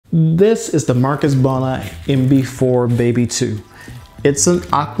This is the Marcus Bonna MB-4 Baby 2. It's an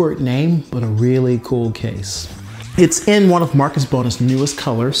awkward name, but a really cool case. It's in one of Marcus Bonna's newest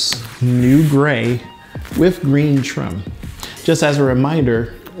colors, new gray with green trim. Just as a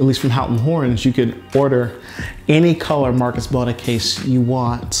reminder, at least from Houghton Horns, you can order any color Marcus Bonna case you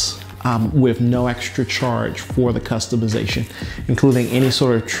want with no extra charge for the customization, including any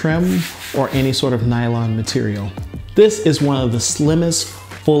sort of trim or any sort of nylon material. This is one of the slimmest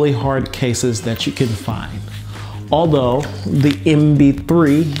fully hard cases that you can find. Although the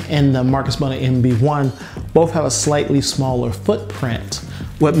MB-3 and the Marcus Bonna MB-1 both have a slightly smaller footprint,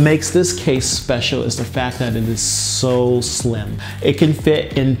 what makes this case special is the fact that it is so slim. It can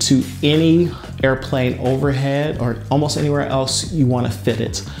fit into any airplane overhead or almost anywhere else you want to fit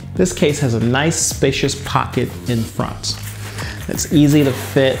it. This case has a nice spacious pocket in front. It's easy to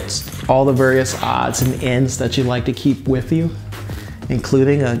fit all the various odds and ends that you like to keep with you,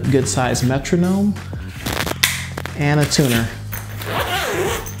 including a good-sized metronome and a tuner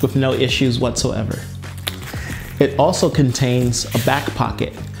with no issues whatsoever. It also contains a back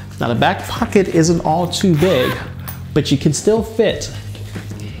pocket. Now the back pocket isn't all too big, but you can still fit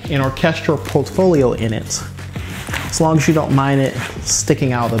an orchestral portfolio in it, as long as you don't mind it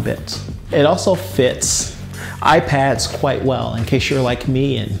sticking out a bit. It also fits iPads quite well, in case you're like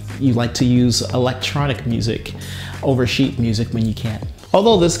me and you like to use electronic music over sheet music when you can.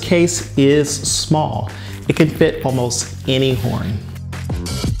 Although this case is small, it can fit almost any horn.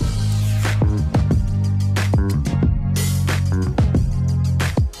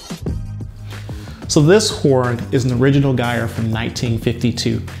 So this horn is an original Geyer from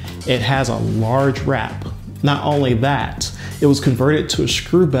 1952. It has a large wrap. Not only that, it was converted to a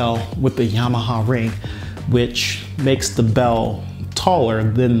screw bell with the Yamaha ring, which makes the bell taller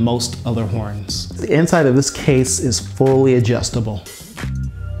than most other horns. The inside of this case is fully adjustable.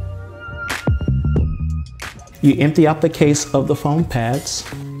 You empty out the case of the foam pads,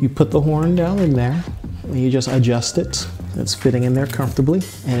 you put the horn down in there, and you just adjust it. It's fitting in there comfortably,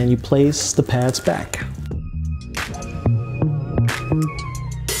 and then you place the pads back.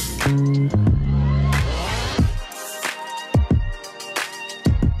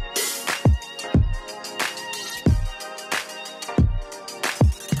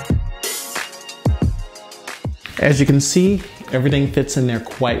 As you can see, everything fits in there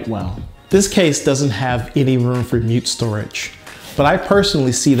quite well. This case doesn't have any room for mute storage, but I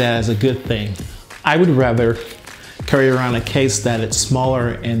personally see that as a good thing. I would rather carry around a case that it's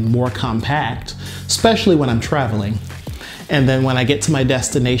smaller and more compact, especially when I'm traveling. And then when I get to my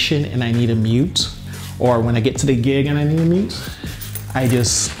destination and I need a mute, or when I get to the gig and I need a mute, I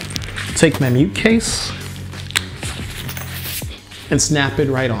just take my mute case and snap it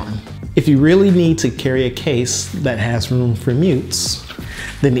right on. If you really need to carry a case that has room for mutes,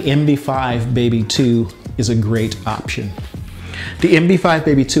 then the MB-5 Baby 2 is a great option. The MB-5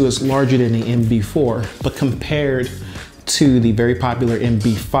 Baby 2 is larger than the MB-4, but compared to the very popular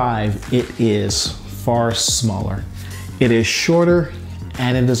MB-5, it is far smaller. It is shorter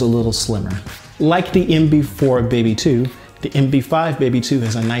and it is a little slimmer. Like the MB-4 Baby 2, the MB-5 Baby 2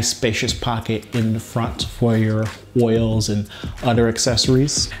 has a nice spacious pocket in the front for your oils and other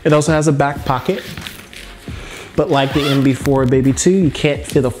accessories. It also has a back pocket, but like the MB-4 Baby 2, you can't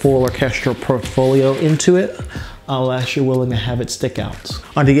fit a full orchestral portfolio into it unless you're willing to have it stick out.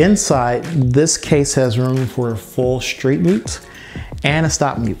 On the inside, this case has room for a full straight mute and a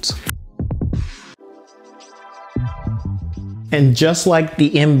stop mute. And just like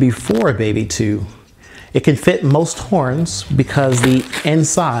the MB-4 Baby 2, it can fit most horns because the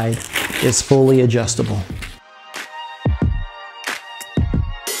inside is fully adjustable.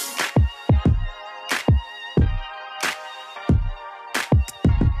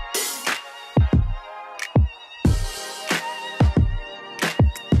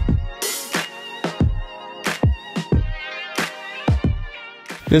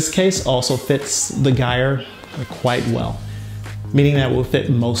 This case also fits the Geyer quite well, meaning that it will fit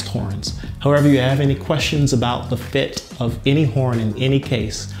most horns. However, if you have any questions about the fit of any horn in any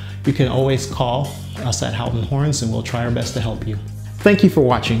case, you can always call us at Houghton Horns and we'll try our best to help you. Thank you for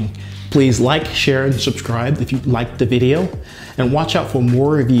watching. Please like, share, and subscribe if you liked the video, and watch out for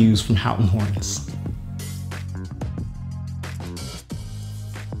more reviews from Houghton Horns.